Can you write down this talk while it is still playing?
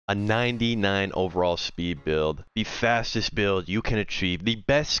a 99 overall speed build, the fastest build you can achieve, the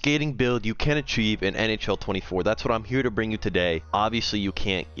best skating build you can achieve in NHL 24. That's what I'm here to bring you today. Obviously, you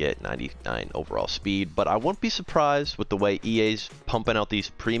can't get 99 overall speed, but I wouldn't be surprised with the way EA's pumping out these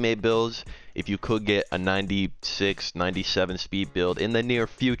pre-made builds if you could get a 96, 97 speed build in the near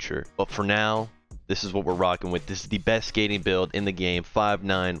future. But for now, this is what we're rocking with. This is the best skating build in the game. 5'9",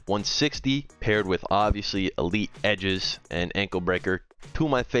 160, paired with obviously elite edges and ankle breaker. Two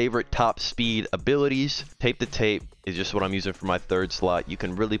of my favorite top speed abilities. Tape to tape is just what I'm using for my third slot. You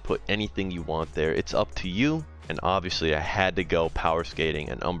can really put anything you want there. It's up to you. And obviously I had to go power skating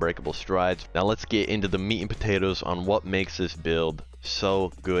and unbreakable strides. Now let's get into the meat and potatoes on what makes this build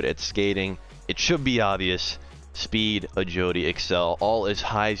so good at skating. It should be obvious. Speed, agility, excel, all as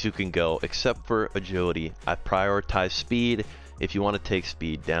high as you can go, except for agility. I prioritize speed. If you want to take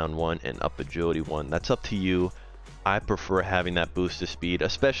speed down 1 and up agility 1, that's up to you. I prefer having that boost to speed,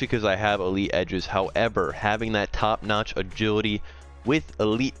 especially because I have elite edges. However, having that top-notch agility with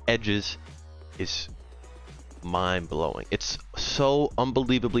elite edges is mind-blowing. It's so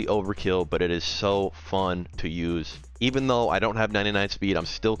unbelievably overkill, but it is so fun to use. Even though I don't have 99 speed, I'm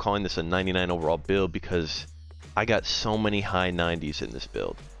still calling this a 99 overall build because I got so many high 90s in this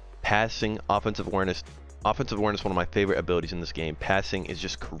build. Passing, offensive awareness. Offensive awareness, one of my favorite abilities in this game. Passing is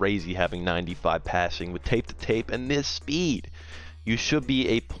just crazy, having 95 passing with tape to tape and this speed. You should be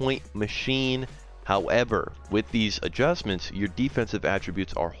a point machine. However, with these adjustments, your defensive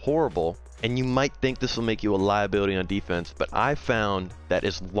attributes are horrible, and you might think this will make you a liability on defense, but I found that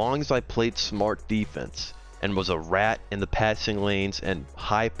as long as I played smart defense and was a rat in the passing lanes and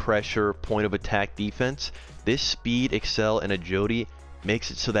high pressure point of attack defense, this speed, excel, and agility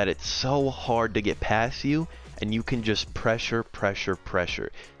makes it so that it's so hard to get past you, and you can just pressure,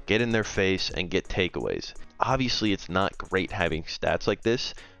 get in their face and get takeaways. Obviously, it's not great having stats like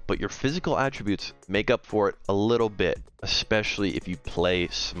this, but your physical attributes make up for it a little bit, especially if you play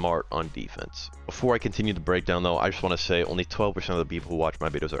smart on defense. Before I continue the breakdown though, I just want to say only 12% of the people who watch my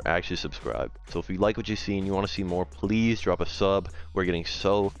videos are actually subscribed. So if you like what you see and you want to see more, please drop a sub. We're getting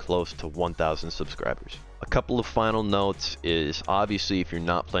so close to 1,000 subscribers. A couple of final notes is obviously if you're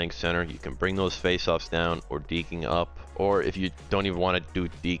not playing center, you can bring those face-offs down or deking up. Or if you don't even want to do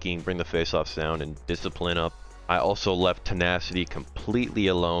deking, bring the face-offs down and discipline up. I also left tenacity completely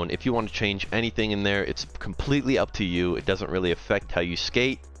alone. If you want to change anything in there, it's completely up to you. It doesn't really affect how you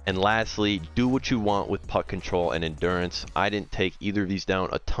skate. And lastly, do what you want with puck control and endurance. I didn't take either of these down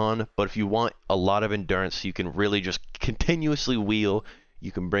a ton, but if you want a lot of endurance so you can really just continuously wheel,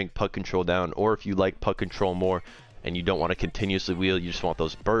 you can bring puck control down. Or if you like puck control more and you don't want to continuously wheel, you just want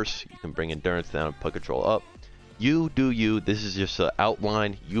those bursts, you can bring endurance down, puck control up. You do you. This is just an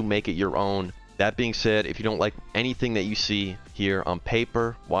outline. You make it your own. That being said, if you don't like anything that you see here on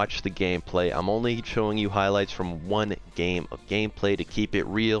paper, watch the gameplay. I'm only showing you highlights from one game of gameplay to keep it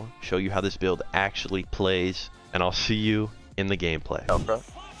real, show you how this build actually plays, and I'll see you in the gameplay. Oh, bro.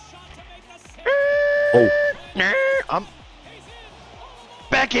 Oh. I'm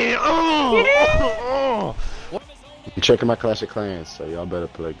back in. Oh. I'm checking my Clash of Clans, so y'all better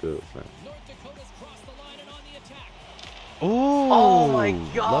play good, man. Oh my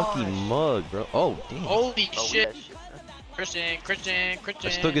gosh. Lucky mug, bro. Oh, damn. Holy Oh, shit. shit. Christian.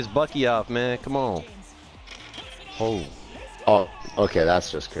 Let's took his Bucky off, man. Come on. Oh. Oh, okay,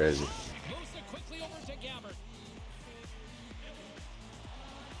 that's just crazy.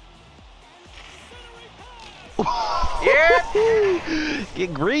 Yeah!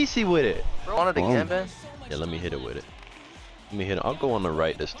 Get greasy with it. On it again, man. Yeah, let me hit it with it. Let me hit it. I'll go on the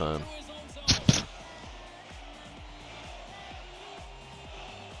right this time.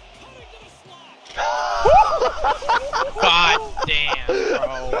 God damn,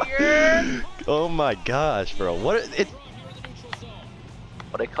 bro. Oh my gosh, bro. What it?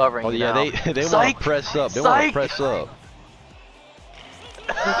 Are they covering? Oh yeah, now? they want Psych! to press up. They want to Psych! press up.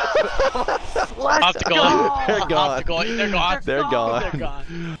 Let's Optical. go! They're gone. Optical. They're gone. They're gone. They're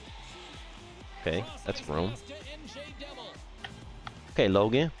gone. Okay, that's room. Okay,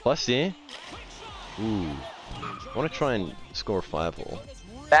 Logan, bust in. Ooh, I want to try and score 5-hole.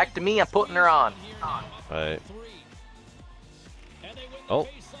 Back to me, I'm putting her on. Alright. Oh.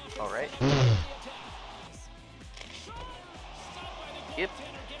 Alright. Yep.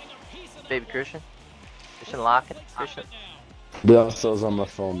 Baby Christian. Christian locking. Christian. But also was on my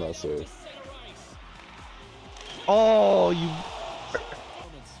phone, that's it. Oh, you.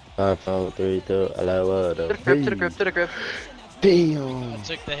 5, 4, 3, 2, allow To the grip, to the grip, to the grip. Damn.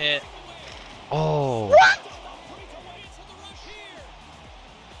 Took the hit. Oh. What?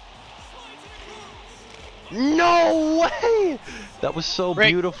 No way! That was so Rick.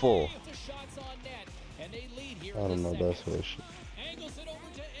 beautiful. I don't know, that's what shit.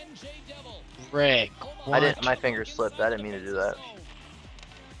 Rick. I didn't. My finger slipped. I didn't mean to do that.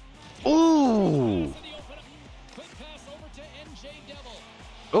 Ooh.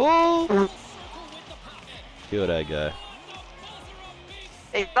 Oh. Kill that guy.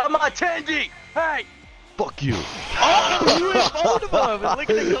 Hey, I'm not changing. Hey. Fuck you. Oh, you hit both of them. And look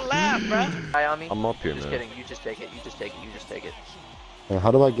at the collapse, bro. Hi, on me. I'm up here, Just man. kidding. You just take it. You just take it. You just take it. Hey,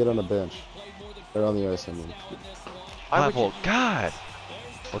 how do I get on the bench? Or on the ice, I mean. Level. God.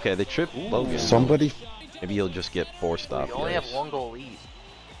 Okay, they tripped Logan. Somebody. Maybe he'll just get forced off. You only have yes. 1 goal lead.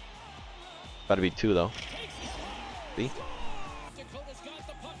 About to be 2 though. See?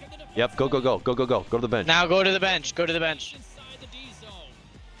 Yep. Go. Go to the bench. Now go to the bench. Go to the bench.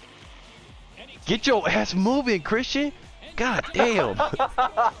 Get your ass moving, Christian. God damn.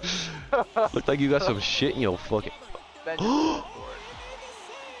 Look like you got some shit in your fucking. Ben just went for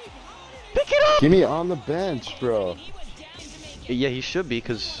it. Pick it up. Give me on the bench, bro. Yeah, he should be,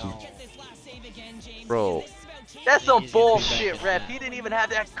 cause. Bro. That's some bullshit, ref. He didn't even have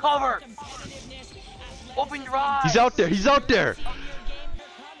that cover. Open your eyes. He's out there. He's out there.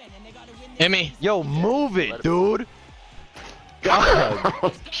 Hit me. Yo, move it, dude. God.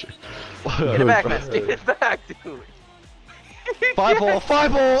 Get it back, man. Get it back, dude. 5-0,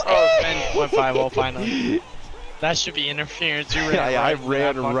 5-0. Oh, Ben went 5-0 finally. That should be interference. You ran Yeah, I right into that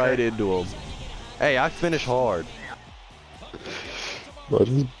ran fucker. right into him. Hey, I finished hard. What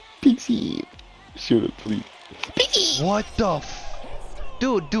is Pixie? Shoot it, please. What the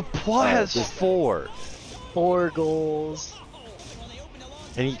Dude, Dupois has 4. 4 goals.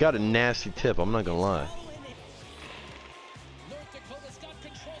 And he got a nasty tip, I'm not gonna lie.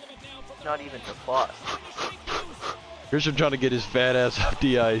 Not even the plot. Christian trying to get his fat ass off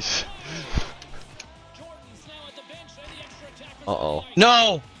the ice. Uh-oh.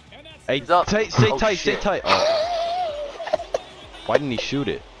 No. Hey, He's up. stay Oh, tight, stay shit. tight. Oh. Why didn't he shoot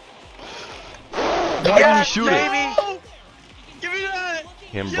it? Why didn't he Yes, shoot it? baby. Give me that.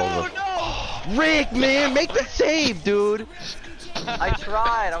 Him Yo, both. no. Rick, man, make the save, dude. I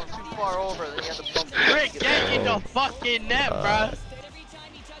tried. I was too far over. Then you had to bump. Rick, get in the fucking net, bro.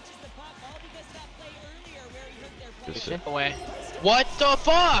 Just Away. What the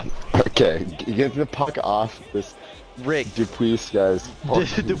fuck? Okay, get the puck off this Rick, Dupuis guy's.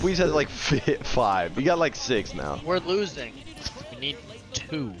 Dupuis has like 5. You got like 6 now. We're losing. We need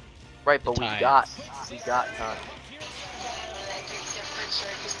 2. Right, but we Time. got time.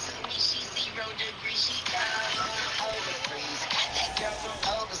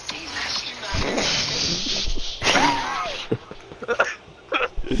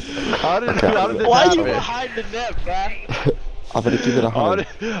 How did this Why happen? you behind the net, bruh? I'm gonna give it 100.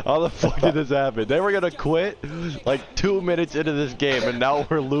 How the fuck did this happen? They were gonna quit like 2 minutes into this game, and now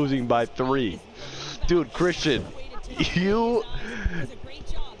we're losing by 3. Dude, Christian, you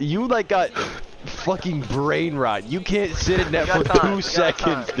like got fucking brain rot. You can't sit in net for We got time. 2 We got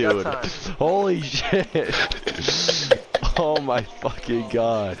seconds, time. We got dude. time. Holy shit. Oh my fucking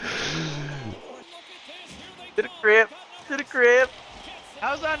god. To the crib. To the crib.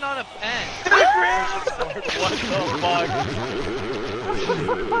 How's that not a pen? To the crib. What the fuck?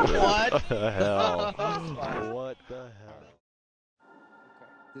 What? What the hell? What the hell?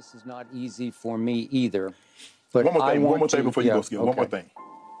 This is not easy for me either. But One more I thing, want one more thing to- before you yeah, go, Skip. One more okay. thing.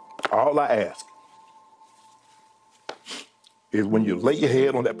 All I ask is when you lay your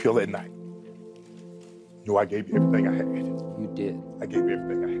head on that pillow at night, know I gave you everything I had. You did. I gave you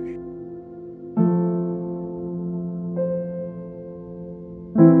everything I had.